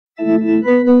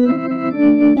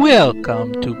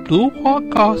Welcome to Blue Hawk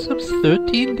Gossip's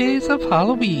 13 Days of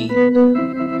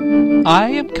Halloween. I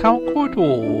am Count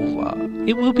Cordova.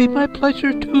 It will be my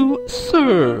pleasure to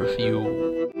serve you.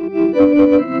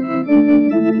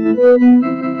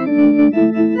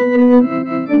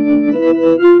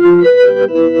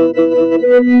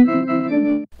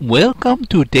 Welcome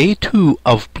to Day 2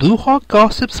 of Blue Hawk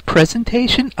Gossip's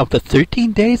presentation of the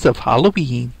 13 Days of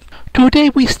Halloween. Today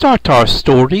we start our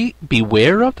story,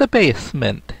 Beware of the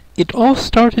Basement. It all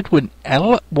started when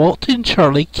Ella, Walt, and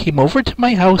Charlie came over to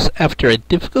my house after a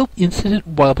difficult incident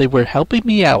while they were helping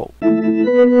me out.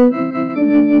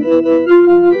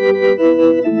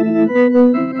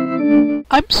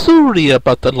 I'm sorry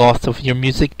about the loss of your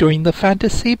music during the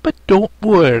fantasy, but don't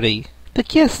worry. The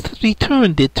guests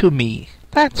returned it to me.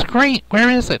 That's great. Where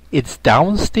is it? It's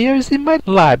downstairs in my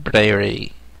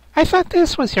library. I thought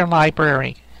this was your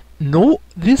library. No,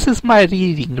 this is my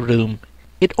reading room.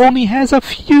 It only has a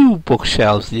few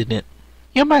bookshelves in it.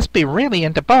 You must be really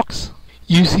into books.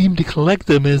 You seem to collect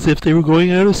them as if they were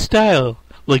going out of style.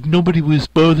 Like nobody was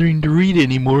bothering to read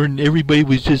anymore and everybody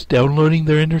was just downloading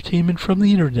their entertainment from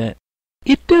the internet.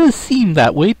 It does seem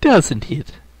that way, doesn't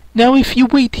it? Now if you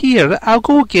wait here, I'll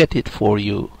go get it for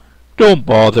you. Don't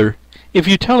bother. If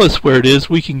you tell us where it is,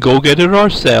 we can go get it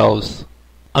ourselves.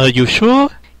 Are you sure?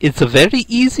 It's very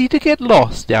easy to get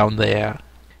lost down there.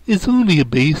 It's only a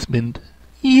basement.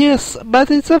 Yes, but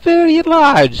it's a very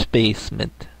large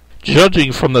basement.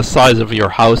 Judging from the size of your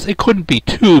house, it couldn't be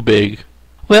too big.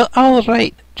 Well, all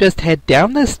right. Just head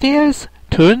down the stairs,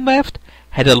 turn left,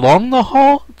 head along the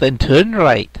hall, then turn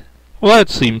right. Well, that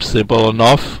seems simple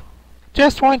enough.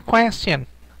 Just one question.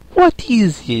 What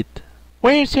is it?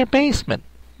 Where's your basement?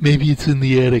 Maybe it's in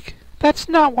the attic. That's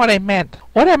not what I meant.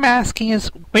 What I'm asking is,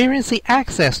 where is the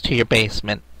access to your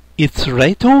basement? It's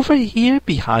right over here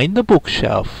behind the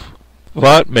bookshelf.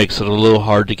 That makes it a little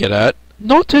hard to get at.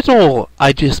 Not at all.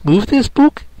 I just move this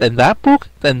book, then that book,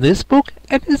 then this book,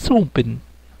 and it's open.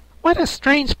 What a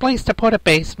strange place to put a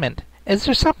basement. Is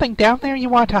there something down there you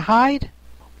want to hide?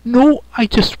 No, I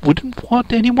just wouldn't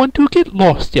want anyone to get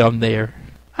lost down there.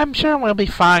 I'm sure we'll be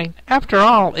fine. After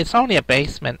all, it's only a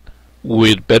basement.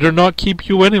 We'd better not keep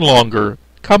you any longer.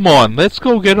 Come on, let's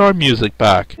go get our music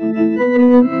back.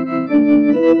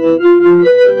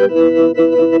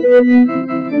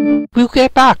 We'll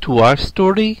get back to our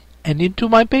story and into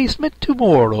my basement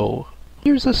tomorrow.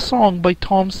 Here's a song by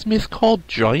Tom Smith called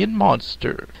Giant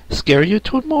Monster. Scare you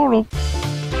tomorrow.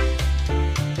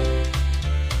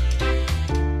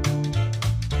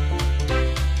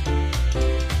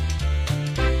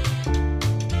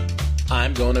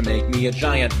 I'm gonna make me a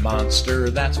giant monster,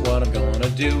 that's what I'm gonna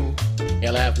do.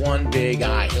 He'll have one big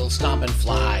eye, he'll stomp and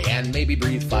fly, and maybe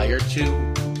breathe fire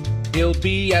too. He'll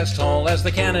be as tall as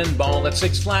the cannonball at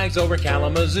Six Flags over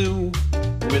Kalamazoo,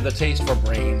 with a taste for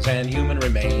brains and human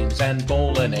remains and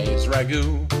bolognese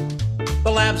ragu.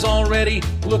 The lab's already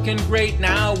looking great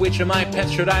now, which of my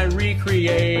pets should I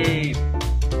recreate?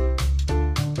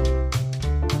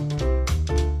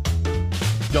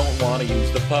 Don't wanna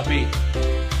use the puppy,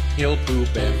 he'll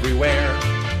poop everywhere.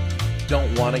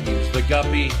 Don't want to use the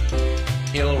guppy,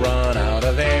 he'll run out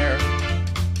of air.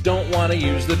 Don't want to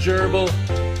use the gerbil,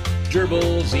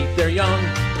 gerbils eat their young.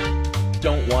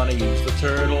 Don't want to use the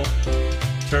turtle,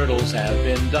 turtles have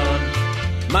been done.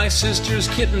 My sister's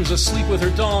kitten's asleep with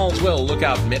her dolls, well look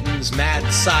out mittens, mad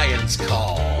science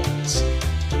calls.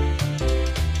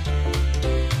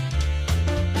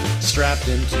 Strapped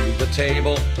into the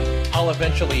table, I'll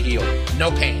eventually heal, no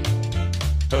pain.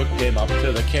 Hook him up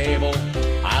to the cable,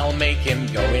 I'll make him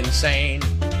go insane.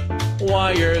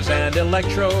 Wires and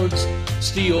electrodes,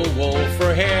 steel wool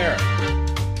for hair.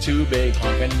 Two big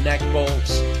honkin' neck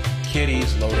bolts,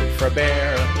 kitties loaded for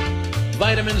bear.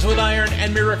 Vitamins with iron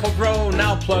and Miracle Grow,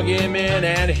 now plug him in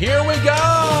and here we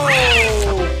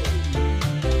go!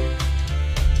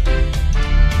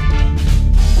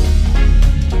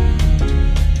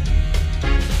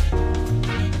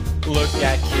 Look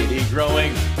at Kitty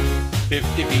growing,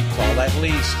 50 feet tall at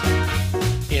least.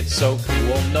 It's so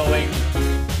cool knowing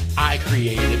I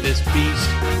created this beast.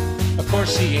 Of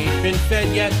course he ain't been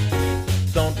fed yet.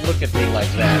 Don't look at me like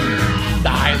that.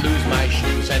 I lose my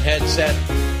shoes and headset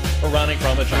running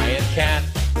from a giant cat.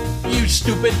 You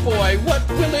stupid boy, what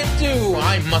will it do?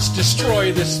 I must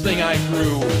destroy this thing I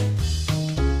grew.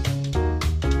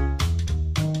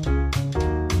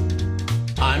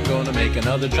 I'm gonna make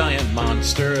another giant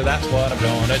monster, that's what I'm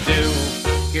gonna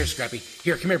do. Here, Scrappy.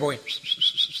 Here, come here, boy.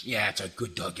 Yeah, it's a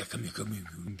good dog. Yeah, come here, come here.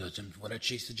 Doesn't want to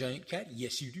chase the giant cat?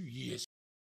 Yes, you do. Yes.